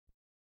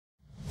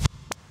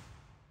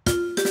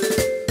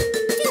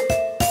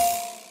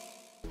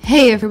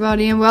Hey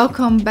everybody and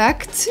welcome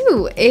back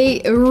to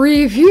a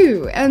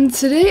review, and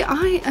today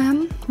I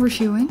am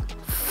reviewing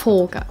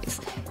Fall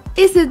Guys.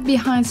 Is it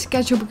behind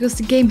schedule because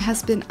the game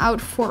has been out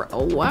for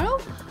a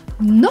while?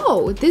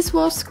 No, this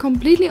was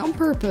completely on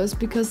purpose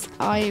because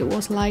I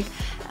was like,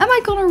 am I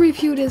gonna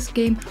review this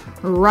game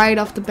right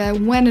off the bat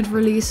when it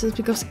releases,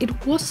 because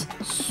it was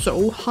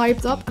so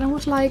hyped up, and I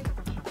was like,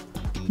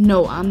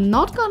 no, I'm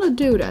not gonna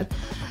do that.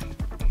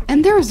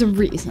 And there is a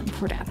reason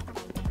for that.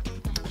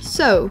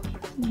 So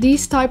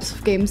these types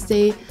of games,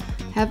 they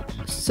have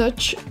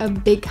such a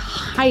big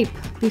hype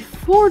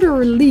before the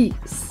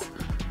release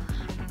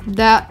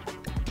that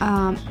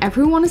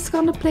everyone is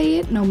gonna play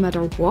it no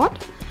matter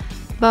what.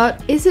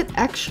 But is it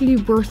actually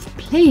worth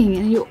playing?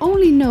 And you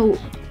only know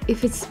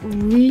if it's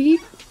really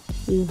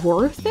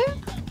worth it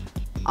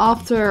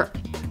after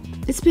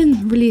it's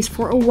been released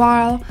for a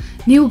while.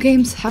 New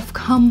games have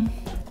come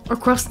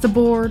across the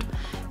board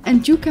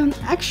and you can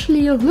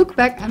actually look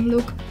back and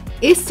look,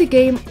 is the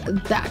game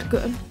that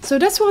good? So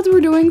that's what we're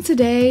doing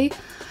today.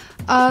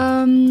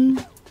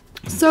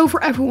 So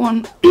for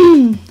everyone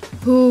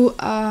who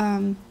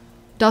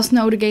does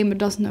know the game but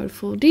doesn't know the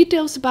full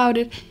details about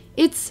it,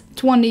 it's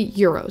 20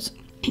 euros.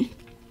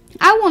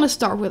 I want to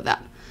start with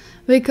that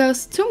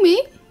because to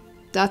me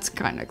that's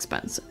kind of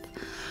expensive.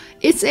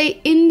 It's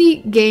a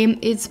indie game.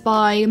 It's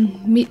by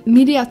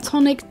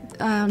Mediatonic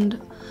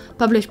and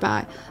published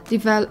by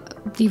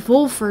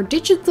Devolver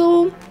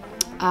Digital.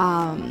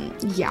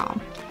 Yeah.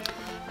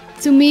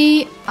 To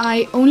me,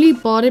 I only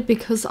bought it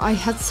because I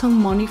had some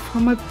money for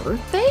my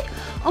birthday.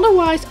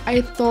 Otherwise,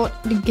 I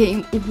thought the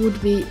game would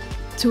be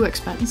too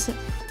expensive.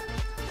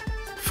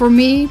 For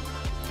me,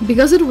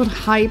 because it was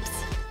hyped,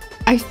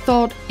 I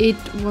thought it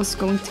was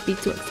going to be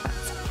too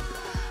expensive.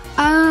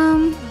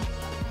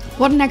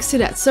 What next to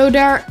that? So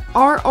there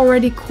are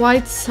already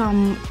quite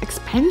some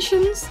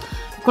expansions.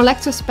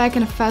 Collector's pack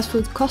and a fast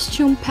food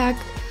costume pack.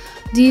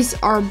 These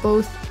are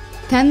both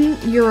 10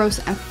 euros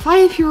and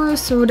 5 euros,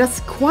 so that's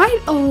quite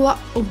a lot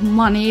of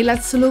money.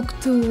 Let's look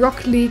to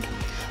Rocket League.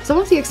 Some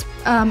of the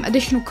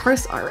additional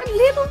cars are a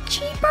little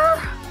cheaper.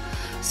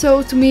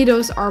 So to me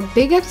those are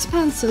big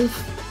expenses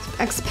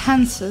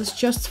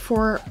just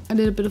for a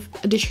little bit of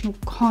additional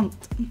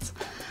content.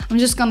 I'm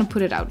just gonna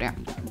put it out there.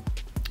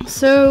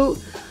 So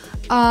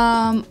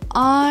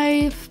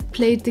I've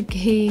played the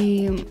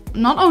game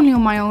not only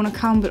on my own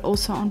account but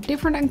also on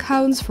different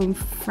accounts from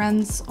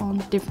friends on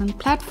different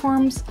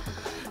platforms.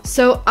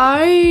 So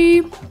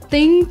I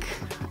think,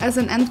 as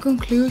an end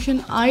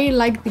conclusion, I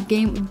like the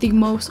game the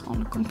most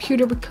on the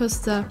computer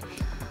because the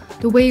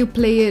way you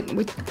play it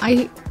with,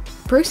 I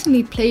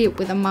personally play it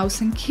with a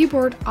mouse and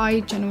keyboard.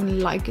 I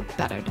genuinely like it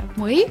better that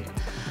way.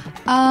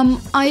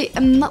 I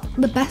am not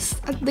the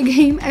best at the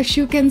game. As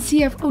you can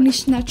see, I've only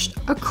snatched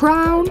a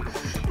crown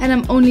and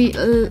I'm only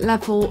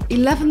level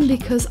 11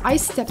 because I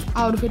stepped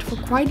out of it for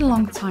quite a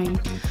long time.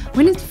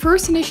 When it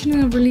first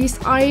initially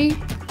released, I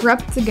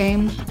grabbed the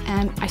game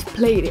and I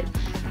played it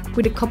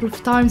with a couple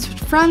of times with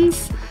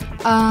friends.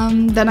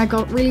 Then I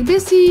got really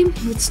busy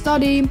with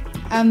study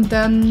and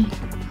then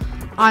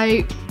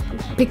I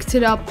picked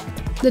it up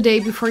the day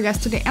before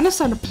yesterday and I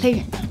started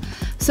playing it.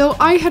 So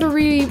I had a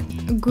really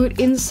good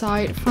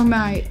insight, for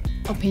my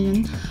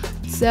opinion,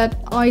 that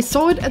I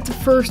saw it at the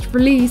first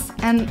release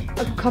and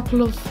a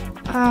couple of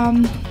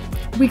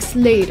weeks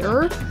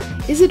later.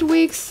 Is it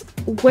weeks?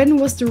 When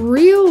was the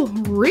real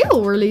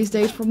release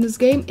date from this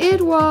game?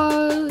 It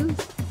was,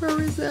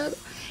 where is that?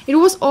 It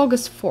was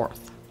August 4th.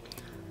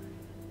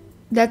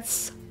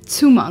 That's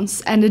 2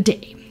 months and a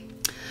day.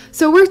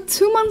 So we're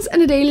 2 months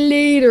and a day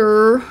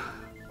later.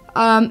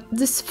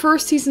 This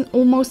first season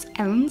almost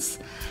ends.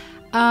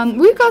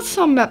 We got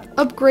some map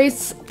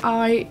upgrades.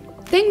 I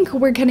think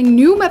we're getting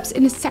new maps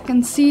in the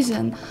second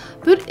season.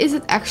 But is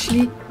it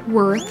actually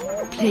worth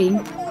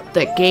playing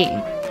the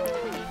game?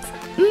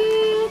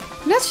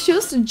 Let's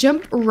just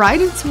jump right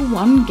into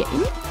one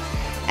game.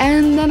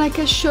 And then I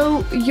can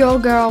show your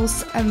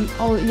girls and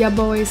all your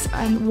boys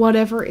and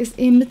whatever is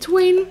in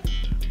between.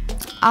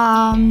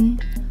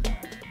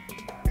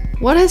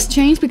 What has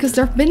changed, because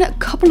there have been a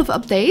couple of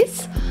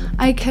updates.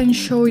 I can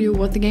show you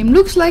what the game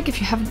looks like if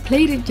you haven't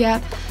played it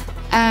yet.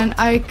 And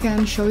I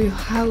can show you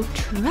how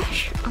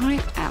trash I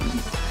am.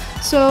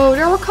 So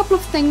there are a couple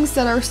of things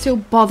that are still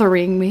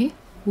bothering me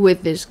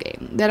with this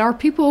game. There are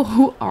people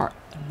who are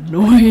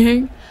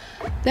annoying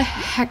the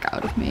heck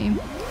out of me.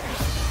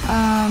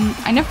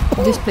 I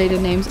never display the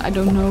names. I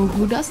don't know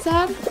who does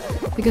that.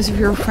 Because if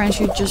you're French,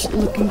 you're just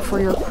looking for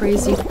your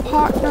crazy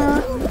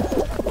partner.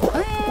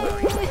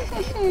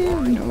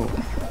 No.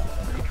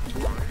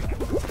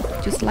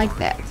 Just like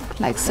that.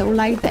 Like so,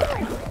 like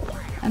that.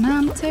 And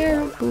I'm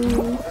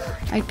terrible.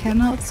 I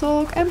cannot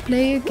talk and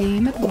play a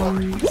game at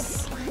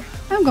once.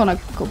 I'm gonna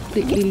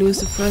completely lose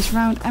the first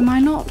round, am I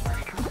not?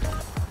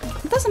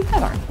 It doesn't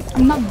matter.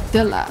 I'm not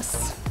the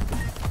last.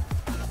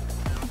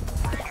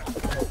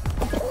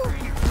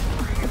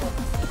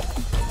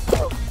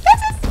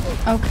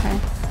 Okay.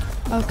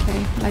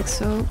 Okay, like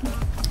so.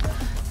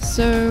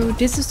 So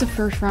this is the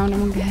first round.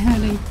 I'm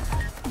getting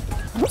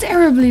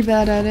terribly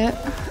bad at it.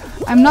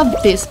 I'm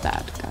not this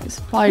bad, guys,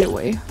 by the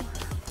way.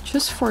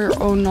 Just for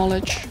your own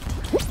knowledge.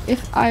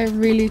 If I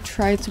really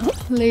try to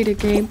play the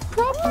game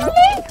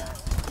properly,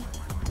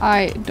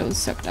 I don't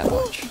suck that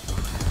much.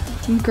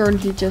 I'm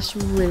currently just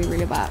really,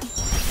 really bad.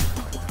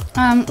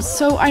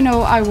 So I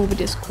know I will be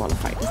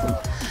disqualified.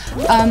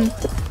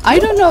 I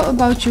don't know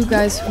about you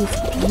guys who've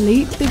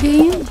played the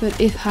game, but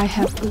if I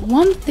have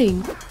one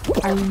thing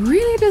I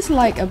really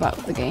dislike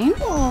about the game,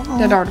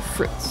 that are the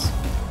fruits.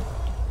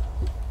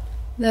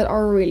 That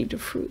are really the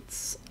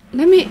fruits.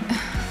 Let me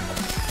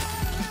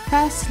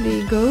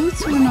fastly go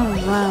to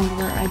another round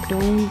where I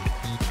don't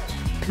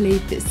play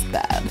this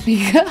bad,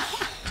 because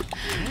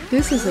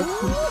this is a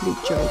complete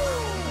joke.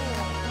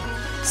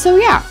 So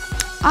yeah,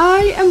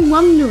 I am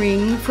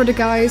wondering for the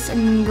guys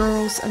and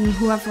girls and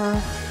whoever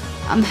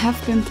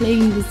have been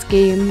playing this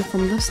game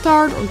from the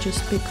start or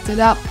just picked it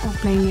up or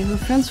playing it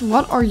with friends,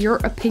 what are your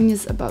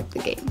opinions about the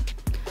game?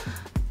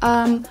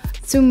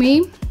 To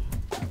me,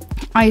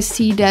 I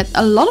see that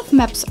a lot of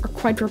maps are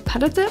quite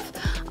repetitive.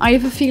 I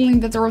have a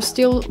feeling that there are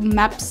still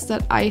maps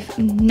that I've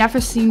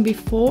never seen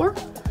before,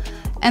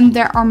 and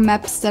there are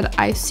maps that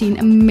I've seen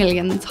a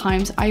million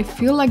times. I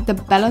feel like the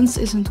balance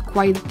isn't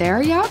quite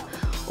there yet.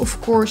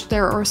 Of course,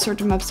 there are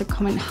certain maps that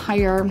come in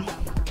higher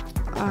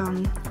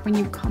when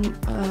you come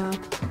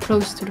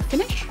close to the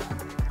finish.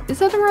 Is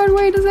that the right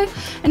way to say?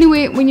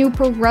 Anyway, when you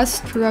progress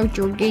throughout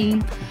your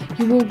game,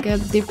 you will get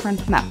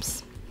different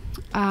maps.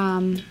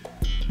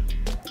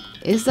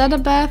 Is that a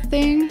bad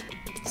thing?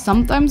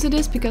 Sometimes it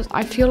is, because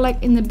I feel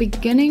like in the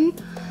beginning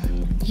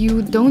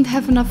you don't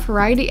have enough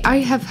variety. I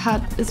have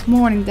had this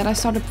morning that I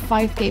started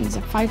 5 games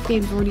and 5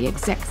 games were the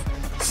exact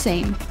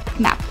same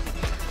map.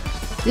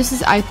 This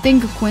is, I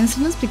think, a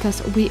coincidence,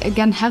 because we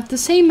again have the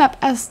same map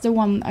as the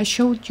one I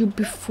showed you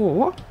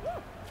before.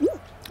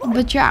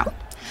 But yeah,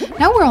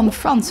 now we're on the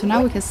front, so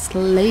now we can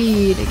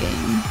slay the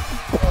game.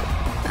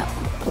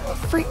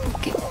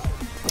 Freaking.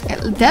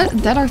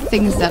 That are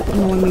things that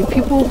annoy me.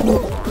 People who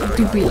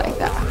do be like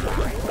that.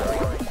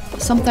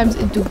 Sometimes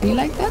it do be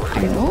like that,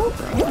 I know.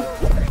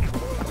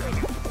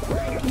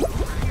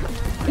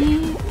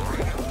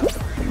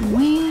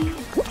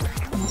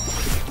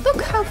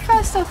 Look how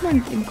fast that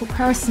went in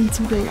comparison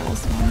to the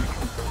last one.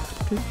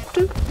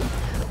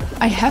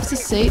 I have to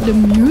say, the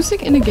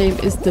music in the game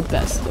is the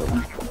best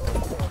though.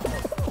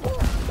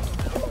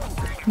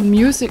 The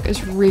music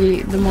is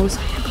really the most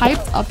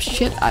hyped up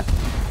shit I've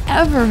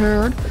ever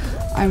heard.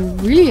 I'm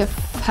really a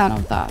fan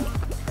of that.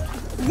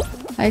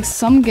 Like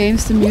some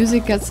games the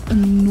music gets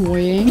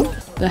annoying.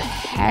 The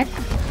heck?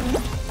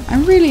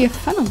 I'm really a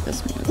fan of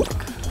this music.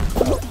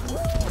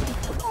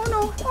 Oh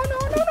no, oh no,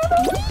 no, no,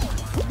 no.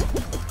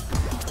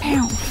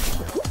 Damn.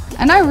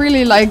 And I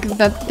really like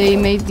that they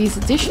made these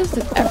additions,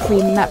 that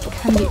every map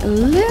can be a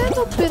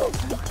little bit,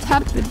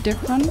 tad bit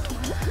different.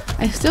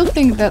 I still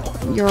think that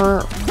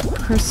your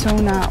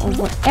persona or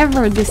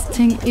whatever this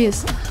thing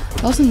is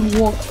doesn't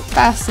walk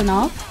fast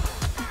enough.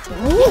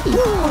 Look,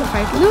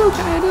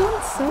 I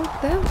don't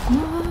suck that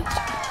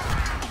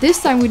much. This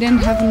time we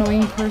didn't have an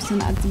annoying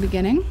person at the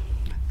beginning.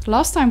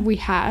 Last time we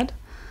had.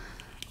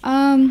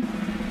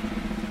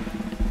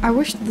 I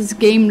wish this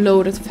game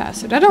loaded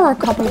faster. There are a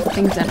couple of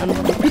things that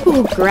annoy me. People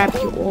will grab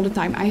you all the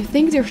time. I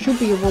think there should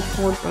be a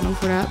report button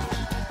for that.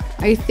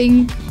 I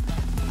think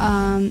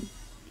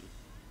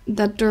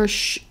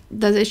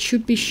that it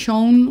should be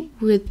shown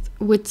with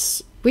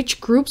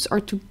which groups are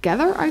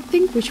together. I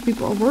think which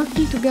people are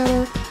working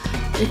together.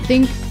 I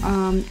think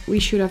we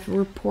should have a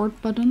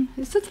report button.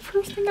 Is that the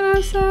first thing that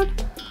I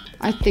said?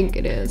 I think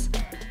it is.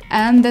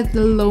 And that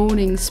the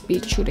loading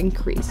speed should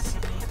increase.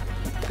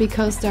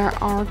 Because there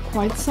are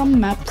quite some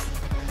maps,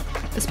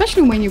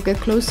 especially when you get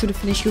close to the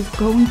finish, you're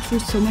going through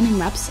so many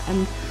maps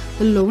and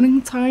the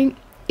loading time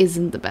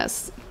isn't the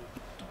best.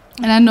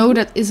 And I know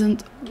that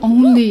isn't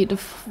only the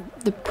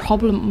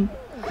problem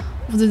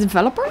of the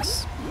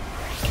developers,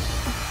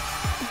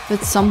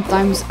 but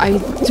sometimes I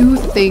do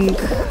think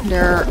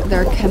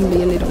there can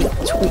be a little bit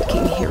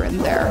tweaking here and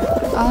there.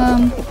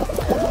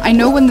 I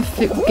know when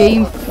the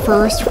game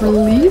first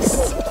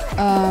released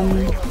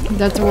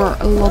that there were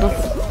a lot of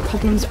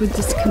problems with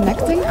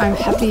disconnecting. I'm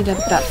happy that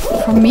that,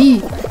 for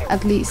me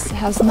at least,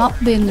 has not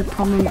been the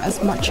problem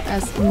as much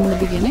as in the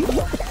beginning.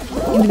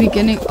 In the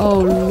beginning, oh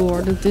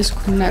lord, the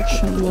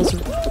disconnection was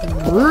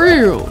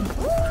real.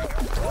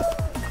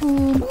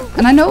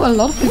 And I know a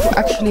lot of people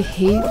actually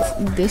hate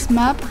this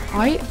map.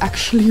 I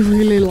actually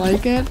really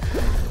like it.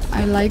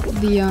 I like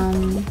the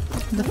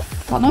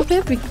fun of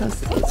it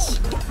because it's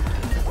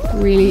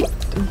really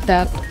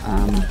that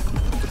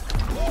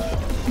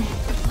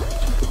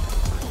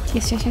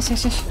yes.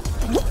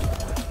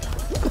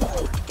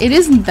 It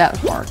isn't that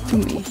hard to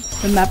me.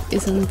 The map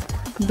isn't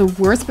the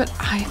worst, but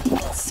I've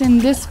not seen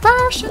this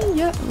version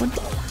yet. What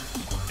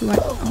do I?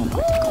 Oh my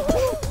gosh.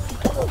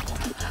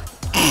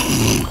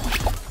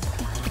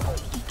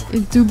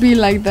 It do be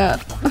like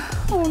that.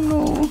 Oh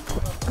no.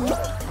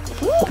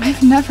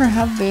 I've never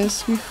had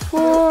this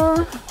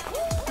before.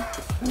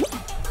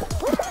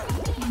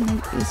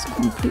 It is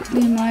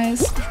completely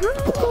nice.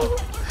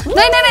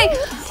 No.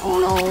 Oh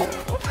no.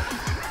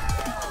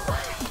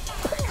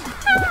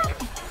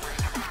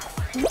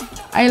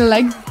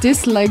 I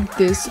dislike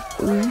this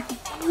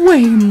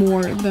way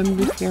more than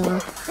before.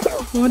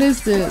 What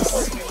is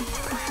this?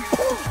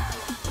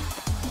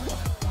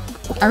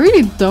 I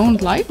really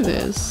don't like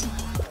this.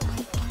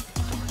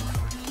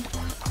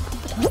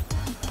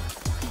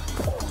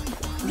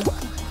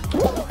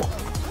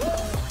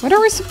 What are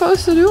we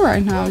supposed to do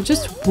right now?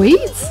 Just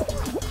wait?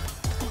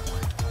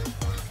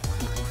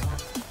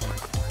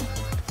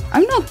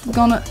 I'm not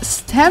gonna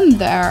stand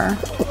there.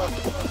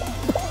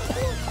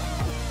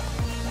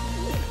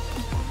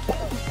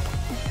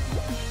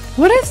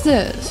 What is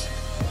this?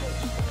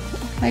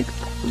 Like,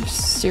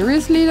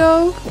 seriously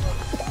though?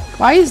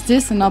 Why is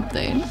this an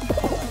update?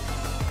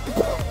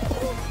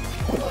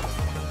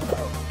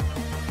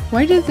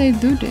 Why did they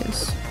do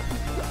this?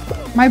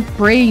 My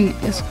brain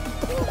is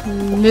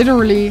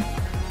literally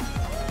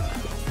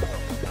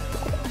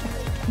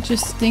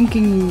just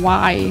thinking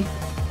why?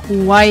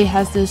 Why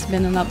has this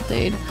been an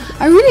update?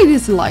 I really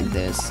dislike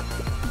this.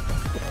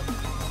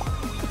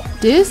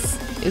 This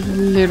is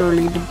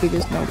literally the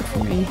biggest note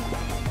for me.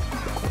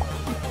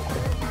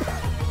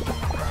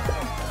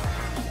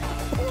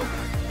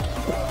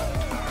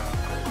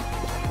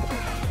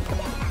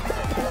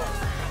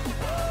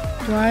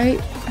 Why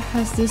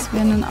has this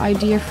been an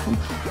idea from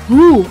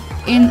who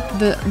in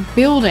the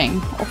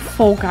building of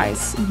Fall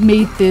Guys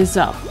made this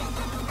up?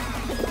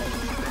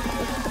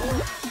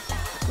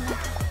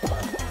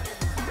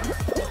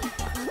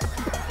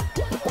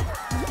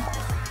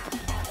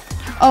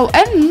 Oh,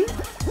 and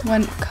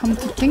when come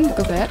to think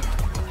of it,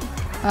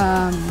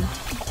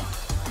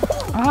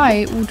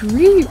 I would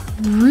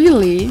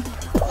really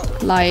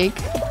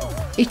like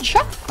a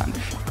chat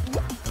function.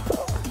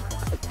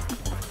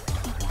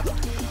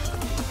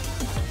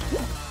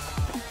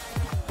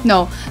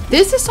 No,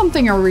 this is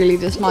something I really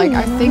dislike.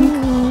 I think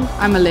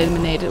I'm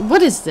eliminated.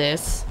 What is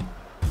this?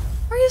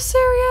 Are you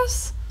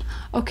serious?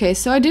 Okay,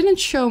 so I didn't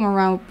show him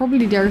around.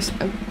 Probably there's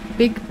a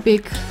big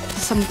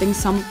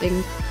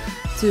something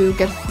to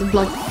get the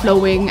blood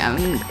flowing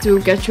and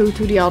to get you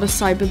to the other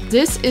side, but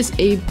this is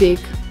a big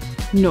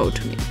no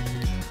to me.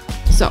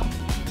 So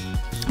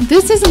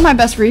this isn't my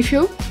best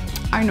review,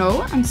 I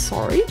know, I'm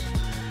sorry,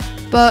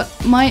 but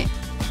my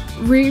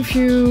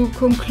review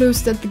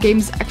concludes that the game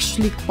is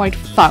actually quite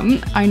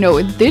fun. I know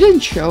it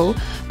didn't show,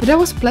 but I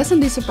was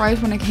pleasantly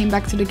surprised when I came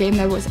back to the game.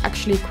 There was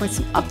actually quite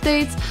some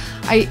updates.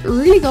 I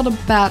really got a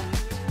bad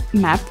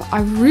map. I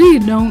really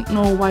don't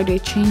know why they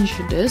changed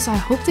this. I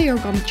hope they are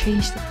gonna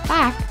change that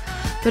back.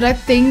 But I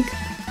think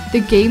the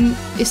game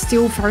is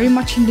still very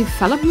much in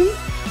development,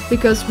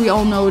 because we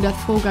all know that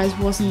Fall Guys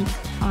wasn't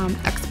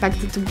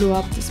expected to blow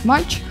up this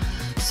much.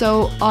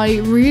 So I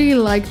really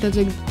like that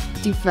the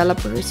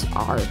developers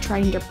are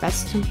trying their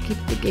best to keep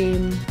the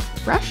game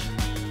fresh,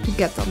 to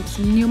get on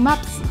some new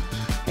maps.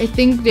 I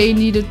think they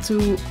needed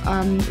to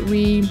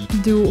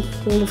redo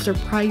all of their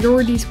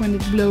priorities when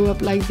it blew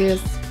up like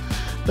this.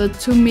 But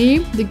to me,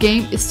 the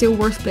game is still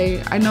worth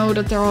playing. I know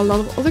that there are a lot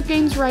of other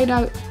games right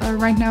now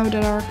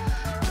that are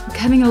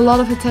getting a lot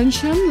of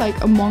attention, like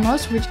Among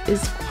Us, which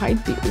is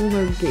quite the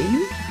older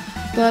game,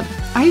 but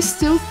I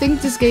still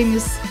think this game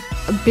is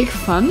a big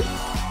fun.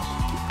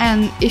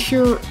 And if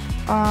you're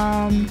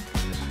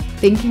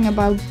thinking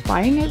about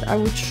buying it, I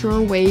would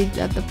sure wait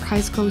that the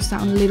price goes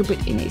down a little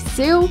bit in a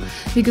sale,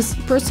 because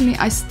personally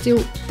I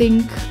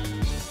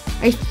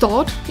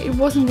thought it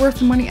wasn't worth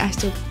the money. I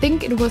still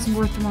think it wasn't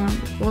worth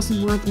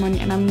the money,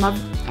 and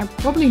I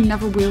probably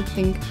never will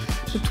think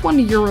that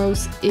 20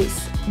 euros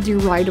is the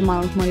right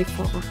amount of money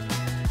for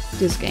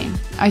this game.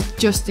 I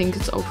just think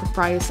it's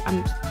overpriced.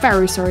 I'm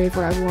very sorry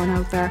for everyone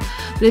out there,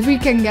 but if we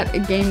can get a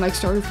game like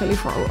Stardew Valley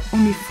for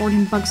only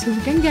 14 bucks, if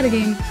we can get a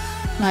game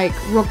like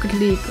Rocket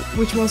League,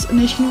 which was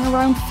initially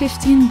around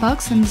 15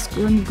 bucks and is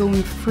currently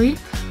going free,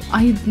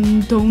 I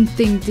don't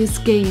think this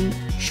game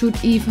should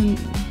even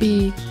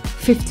be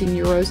 15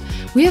 euros.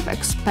 We have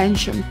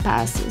expansion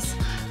passes.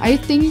 I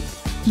think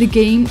the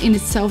game in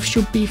itself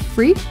should be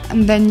free,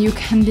 and then you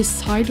can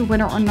decide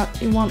whether or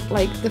not you want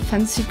like the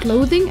fancy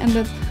clothing, and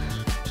that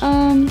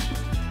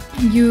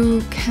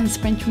you can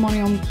spend your money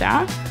on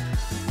that.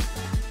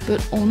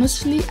 But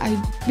honestly,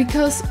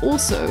 because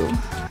also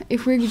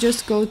if we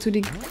just go to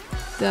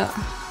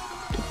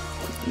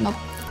not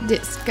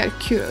this, get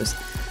kudos,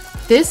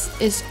 this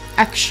is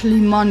actually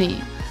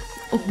money.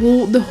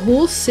 The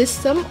whole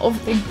system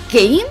of the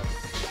game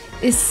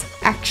is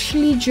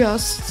actually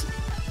just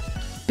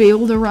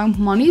built around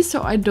money,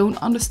 so I don't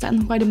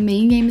understand why the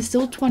main game is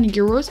still 20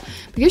 euros,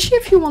 because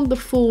if you want the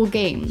full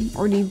game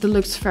or the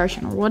deluxe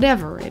version or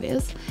whatever it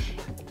is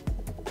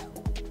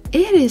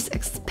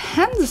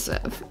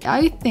expensive.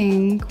 I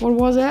think, what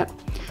was it?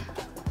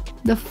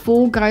 The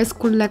Fall Guys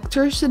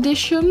Collector's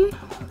Edition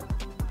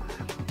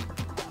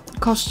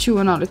costs you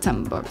another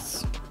 10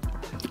 bucks.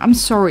 I'm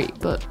sorry,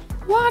 but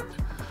what?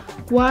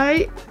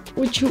 Why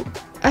would you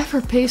ever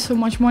pay so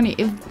much money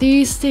if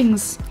these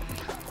things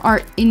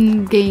are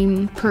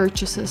in-game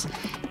purchases?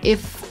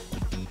 If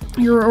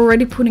you're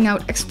already putting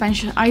out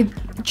expansion, I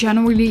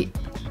generally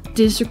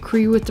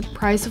disagree with the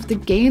price of the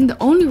game. The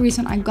only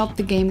reason I got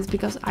the game is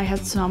because I had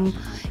some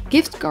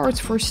gift cards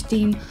for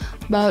Steam,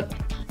 but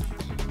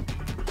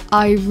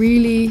I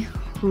really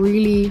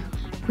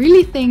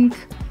think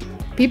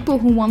people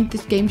who want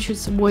this game should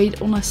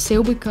wait on a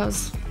sale,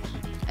 because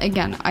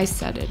again, I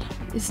said it,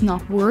 it's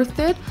not worth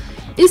it.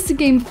 Is the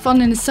game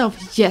fun in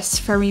itself? Yes,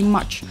 very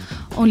much.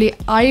 Only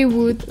I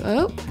would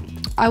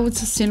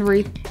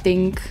sincerely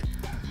think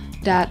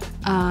that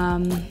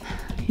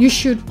you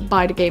should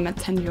buy the game at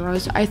 10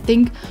 euros. I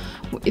think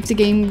if the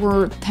game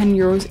were 10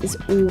 euros is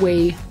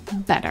way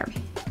better.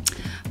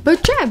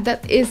 But yeah,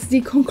 that is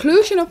the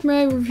conclusion of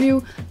my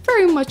review.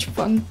 Very much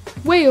fun,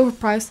 way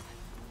overpriced,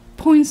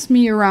 points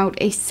me around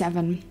a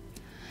 7.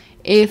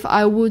 If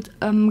I would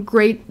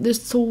grade the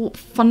sole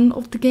fun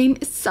of the game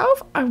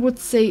itself, I would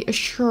say a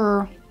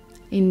sure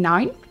a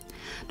 9.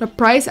 The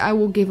price I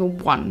will give a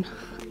 1.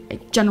 I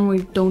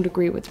generally don't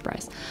agree with the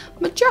price.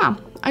 But yeah,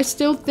 I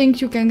still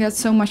think you can get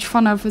so much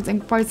fun out of it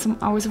and quite some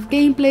hours of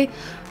gameplay.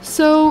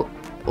 So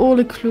all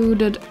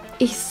included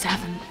a 7.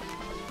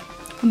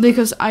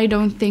 Because I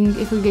don't think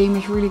if a game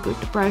is really good,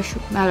 the price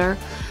should matter.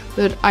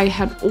 But I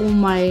had all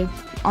my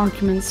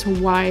arguments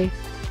why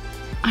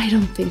I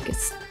don't think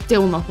it's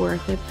still not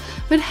worth it.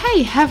 But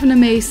hey, have an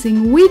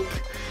amazing week.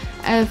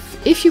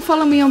 If you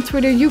follow me on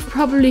Twitter, you've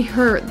probably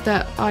heard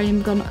that I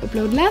am gonna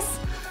upload less.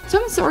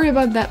 So I'm sorry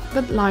about that,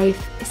 but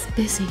life is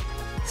busy.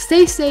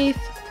 Stay safe,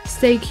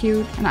 stay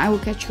cute, and I will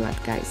catch you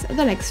guys at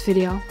the next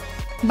video.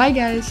 Bye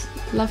guys,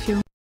 love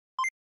you.